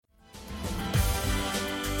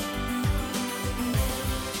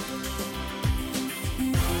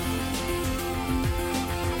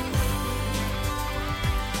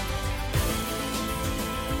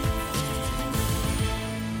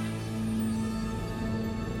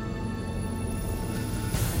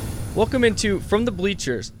Welcome into From the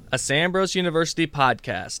Bleachers, a St. Ambrose University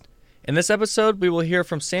podcast. In this episode, we will hear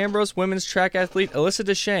from St. Ambrose women's track athlete Alyssa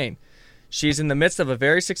Deshane. She's in the midst of a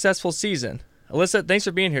very successful season. Alyssa, thanks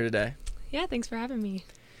for being here today. Yeah, thanks for having me.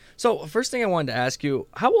 So, first thing I wanted to ask you,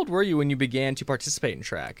 how old were you when you began to participate in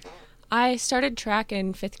track? I started track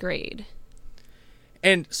in 5th grade.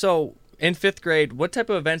 And so, in 5th grade, what type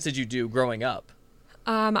of events did you do growing up?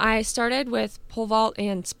 I started with pole vault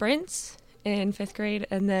and sprints in 5th grade,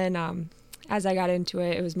 and then as I got into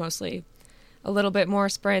it, it was mostly a little bit more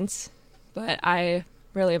sprints, but I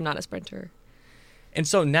really am not a sprinter. And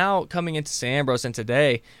so now, coming into St. Ambrose and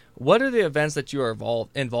today, what are the events that you are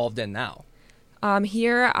involved in now?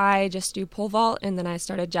 Here I just do pole vault, and then I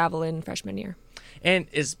started javelin freshman year. And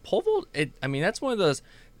is pole vault, that's one of those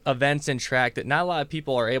events in track that not a lot of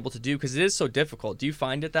people are able to do because it is so difficult. Do you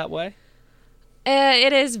find it that way?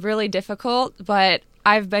 It is really difficult, but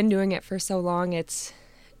I've been doing it for so long. It's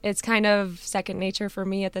kind of second nature for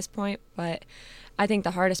me at this point, but I think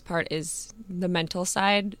the hardest part is the mental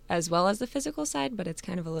side as well as the physical side, but it's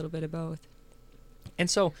kind of a little bit of both. And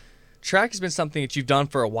so track has been something that you've done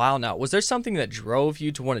for a while now. Was there something that drove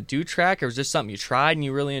you to want to do track, or was this something you tried and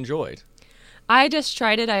you really enjoyed? I just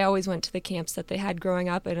tried it. I always went to the camps that they had growing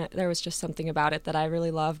up, and there was just something about it that I really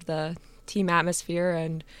loved, the team atmosphere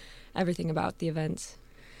and everything about the events.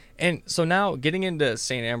 And so now getting into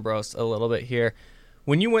St. Ambrose a little bit here,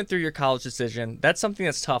 when you went through your college decision, that's something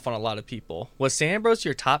that's tough on a lot of people. Was St. Ambrose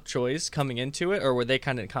your top choice coming into it, or were they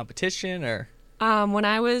kind of in competition? Or when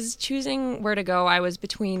I was choosing where to go, I was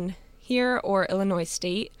between here or Illinois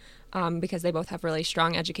State because they both have really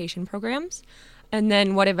strong education programs. And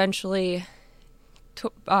then what eventually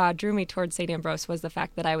drew me towards St. Ambrose was the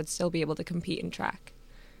fact that I would still be able to compete in track.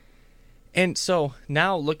 And so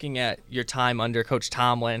now looking at your time under Coach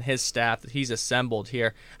Tomlin, his staff that he's assembled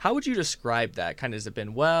here, how would you describe that? Kind of, has it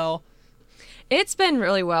been well? It's been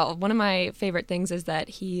really well. One of my favorite things is that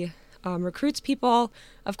he recruits people,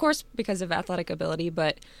 of course, because of athletic ability,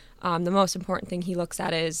 but the most important thing he looks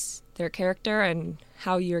at is their character and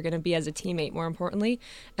how you're going to be as a teammate, more importantly.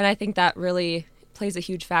 And I think that really plays a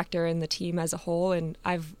huge factor in the team as a whole, and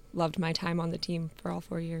I've loved my time on the team for all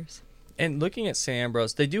 4 years. And looking at St.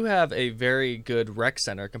 Ambrose, they do have a very good rec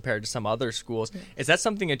center compared to some other schools. Yeah. Is that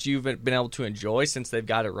something that you've been able to enjoy since they've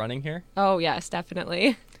got it running here? Oh, yes,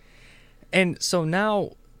 definitely. And so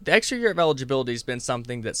now the extra year of eligibility has been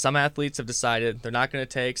something that some athletes have decided they're not going to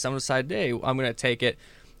take. Some decided, hey, I'm going to take it.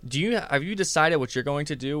 Have you decided what you're going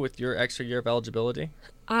to do with your extra year of eligibility?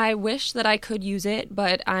 I wish that I could use it,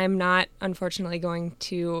 but I'm not, unfortunately, going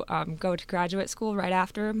to go to graduate school right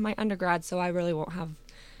after my undergrad, so I really won't have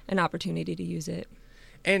an opportunity to use it.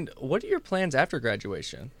 And what are your plans after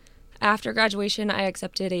graduation? After graduation, I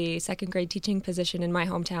accepted a second grade teaching position in my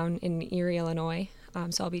hometown in Erie, Illinois.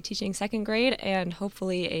 So I'll be teaching second grade, and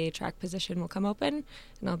hopefully a track position will come open,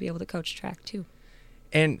 and I'll be able to coach track too.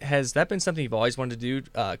 And has that been something you've always wanted to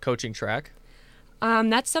do, coaching track?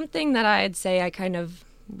 That's something that I'd say I kind of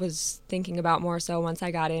was thinking about more so once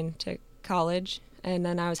I got into college. And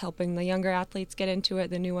then I was helping the younger athletes get into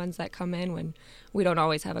it, the new ones that come in when we don't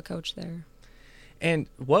always have a coach there. And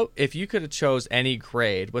what if you could have chose any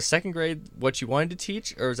grade? Was second grade what you wanted to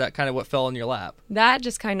teach, or is that kind of what fell in your lap? That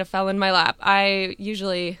just kind of fell in my lap. I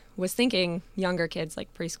usually was thinking younger kids,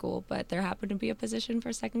 like preschool, but there happened to be a position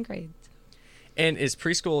for second grade. And is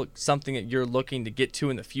preschool something that you're looking to get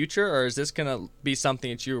to in the future, or is this going to be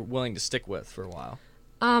something that you're willing to stick with for a while?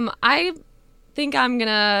 I think I'm going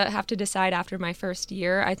to have to decide after my first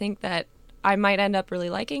year. I think that I might end up really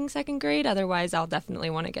liking second grade. Otherwise, I'll definitely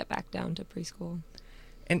want to get back down to preschool.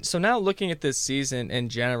 And so now looking at this season in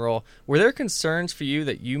general, were there concerns for you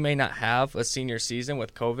that you may not have a senior season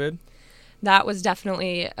with COVID? That was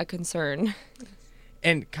definitely a concern.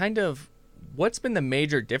 And kind of what's been the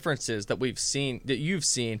major differences that you've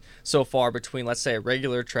seen so far between, let's say, a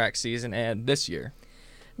regular track season and this year?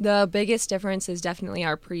 The biggest difference is definitely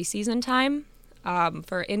our preseason time.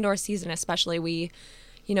 For indoor season especially, we,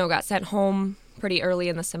 got sent home pretty early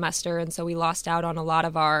in the semester, and so we lost out on a lot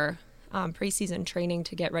of our preseason training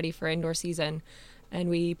to get ready for indoor season. And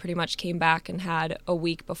we pretty much came back and had a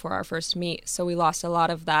week before our first meet, so we lost a lot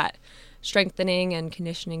of that strengthening and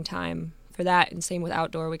conditioning time for that, and same with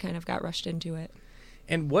outdoor. We kind of got rushed into it.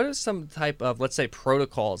 And what are some type of, let's say,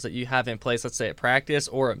 protocols that you have in place, let's say at practice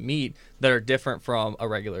or a meet, that are different from a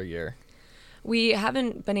regular year? We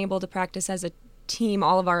haven't been able to practice as a team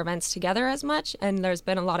all of our events together as much, and there's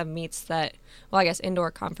been a lot of meets that,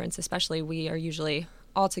 indoor conference especially, we are usually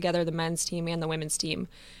all together, the men's team and the women's team.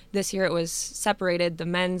 This year it was separated. The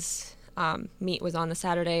men's meet was on the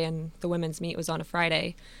Saturday and the women's meet was on a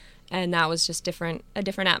Friday. and that was just a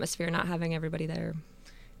different atmosphere not having everybody there.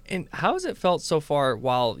 And how has it felt so far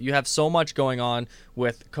while you have so much going on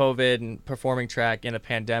with COVID and performing track in a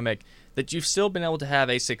pandemic that you've still been able to have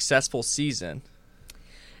a successful season?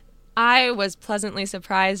 I was pleasantly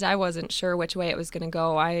surprised. I wasn't sure which way it was going to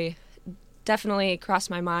go. I definitely crossed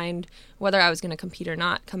my mind whether I was going to compete or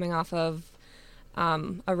not, coming off of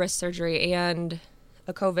a wrist surgery and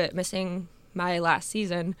a COVID, missing my last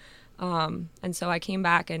season. And so I came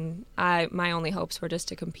back, and my only hopes were just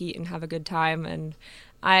to compete and have a good time. And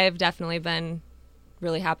I've definitely been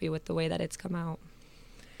really happy with the way that it's come out.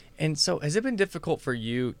 And so has it been difficult for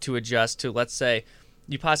you to adjust to, let's say,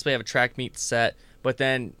 you possibly have a track meet set, but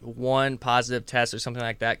then one positive test or something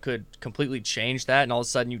like that could completely change that, and all of a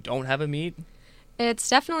sudden you don't have a meet? It's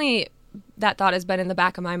definitely, that thought has been in the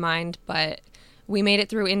back of my mind, but we made it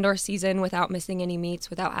through indoor season without missing any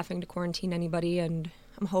meets, without having to quarantine anybody, and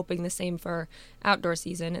I'm hoping the same for outdoor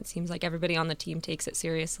season. It seems like everybody on the team takes it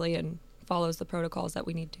seriously and follows the protocols that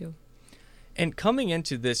we need to. And coming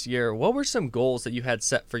into this year, what were some goals that you had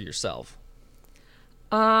set for yourself?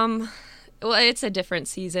 Well, it's a different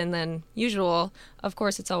season than usual. Of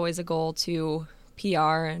course, it's always a goal to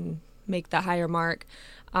PR and make the higher mark.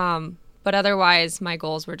 But otherwise, my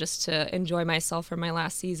goals were just to enjoy myself for my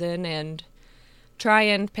last season and try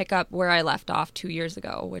and pick up where I left off 2 years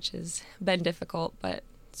ago, which has been difficult, but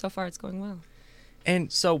so far it's going well.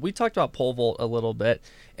 And so we talked about pole vault a little bit,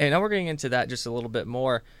 and now we're getting into that just a little bit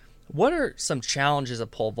more. What are some challenges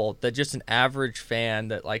of pole vault that just an average fan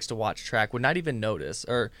that likes to watch track would not even notice,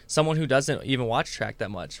 or someone who doesn't even watch track that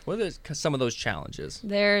much? What are some of those challenges?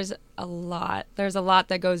 There's a lot. There's a lot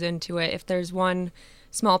that goes into it. If there's one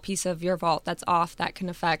small piece of your vault that's off, that can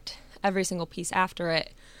affect every single piece after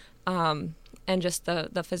it. And just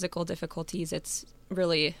the physical difficulties, it's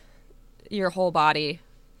really your whole body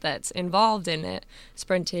that's involved in it.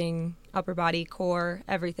 Sprinting, upper body, core,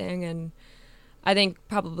 everything. And I think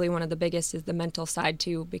probably one of the biggest is the mental side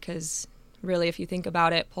too, because really if you think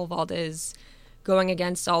about it, pole vault is going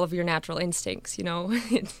against all of your natural instincts. You know,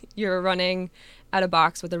 you're running at a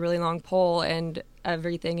box with a really long pole, and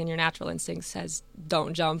everything in your natural instincts says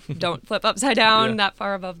don't jump, don't flip upside down that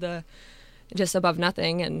far above just above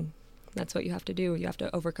nothing. And that's what you have to do. You have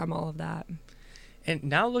to overcome all of that. And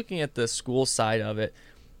now looking at the school side of it,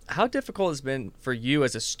 how difficult has it been for you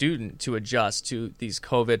as a student to adjust to these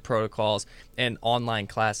COVID protocols and online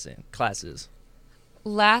classes?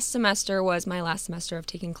 Last semester was my last semester of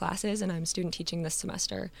taking classes, and I'm student teaching this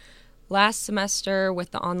semester. Last semester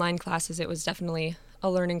with the online classes, it was definitely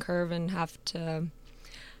a learning curve, and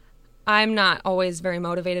I'm not always very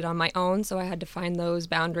motivated on my own, so I had to find those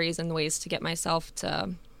boundaries and ways to get myself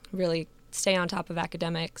to really stay on top of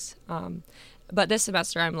academics. But this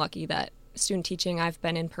semester, I'm lucky that student teaching, I've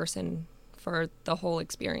been in person for the whole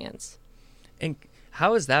experience. And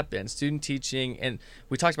how has that been, student teaching? And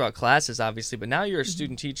we talked about classes, obviously, but now you're a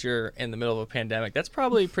student teacher in the middle of a pandemic. That's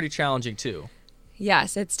probably pretty challenging, too.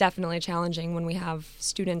 Yes, it's definitely challenging when we have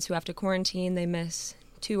students who have to quarantine. They miss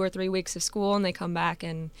 2 or 3 weeks of school, and they come back,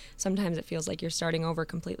 and sometimes it feels like you're starting over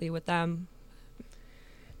completely with them.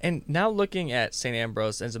 And now looking at St.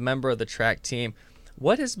 Ambrose as a member of the track team,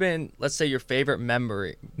 what has been, let's say, your favorite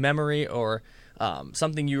memory or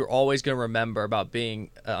something you're always going to remember about being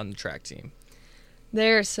on the track team?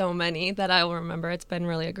 There are so many that I will remember. It's been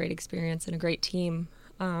really a great experience and a great team.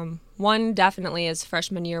 One definitely is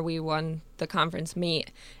freshman year we won the conference meet,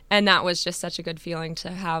 and that was just such a good feeling to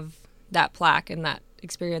have that plaque and that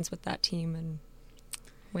experience with that team and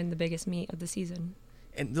win the biggest meet of the season.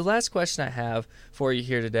 And the last question I have for you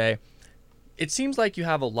here today, it seems like you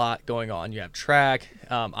have a lot going on. You have track,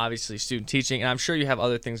 obviously student teaching, and I'm sure you have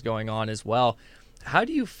other things going on as well. How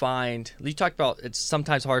do you talked about it's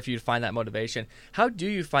sometimes hard for you to find that motivation. How do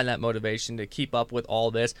you find that motivation to keep up with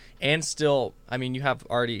all this and still, I mean, you have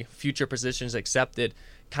already future positions accepted,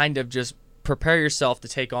 kind of just prepare yourself to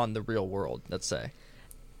take on the real world, let's say?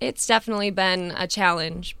 It's definitely been a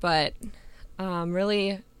challenge, but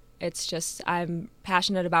really it's just I'm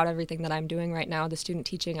passionate about everything that I'm doing right now. The student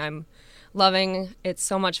teaching I'm loving. It's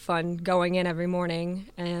so much fun going in every morning.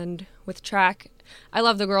 And with track, I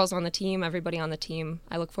love the girls on the team, everybody on the team.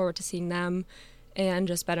 I look forward to seeing them and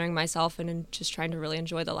just bettering myself and just trying to really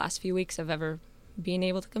enjoy the last few weeks of ever being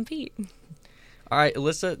able to compete. All right,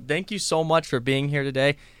 Alyssa, thank you so much for being here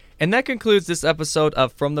today. And that concludes this episode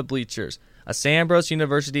of From the Bleachers, a St. Ambrose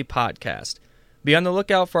University podcast. Be on the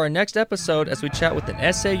lookout for our next episode as we chat with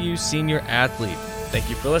an SAU senior athlete. Thank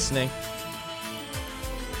you for listening.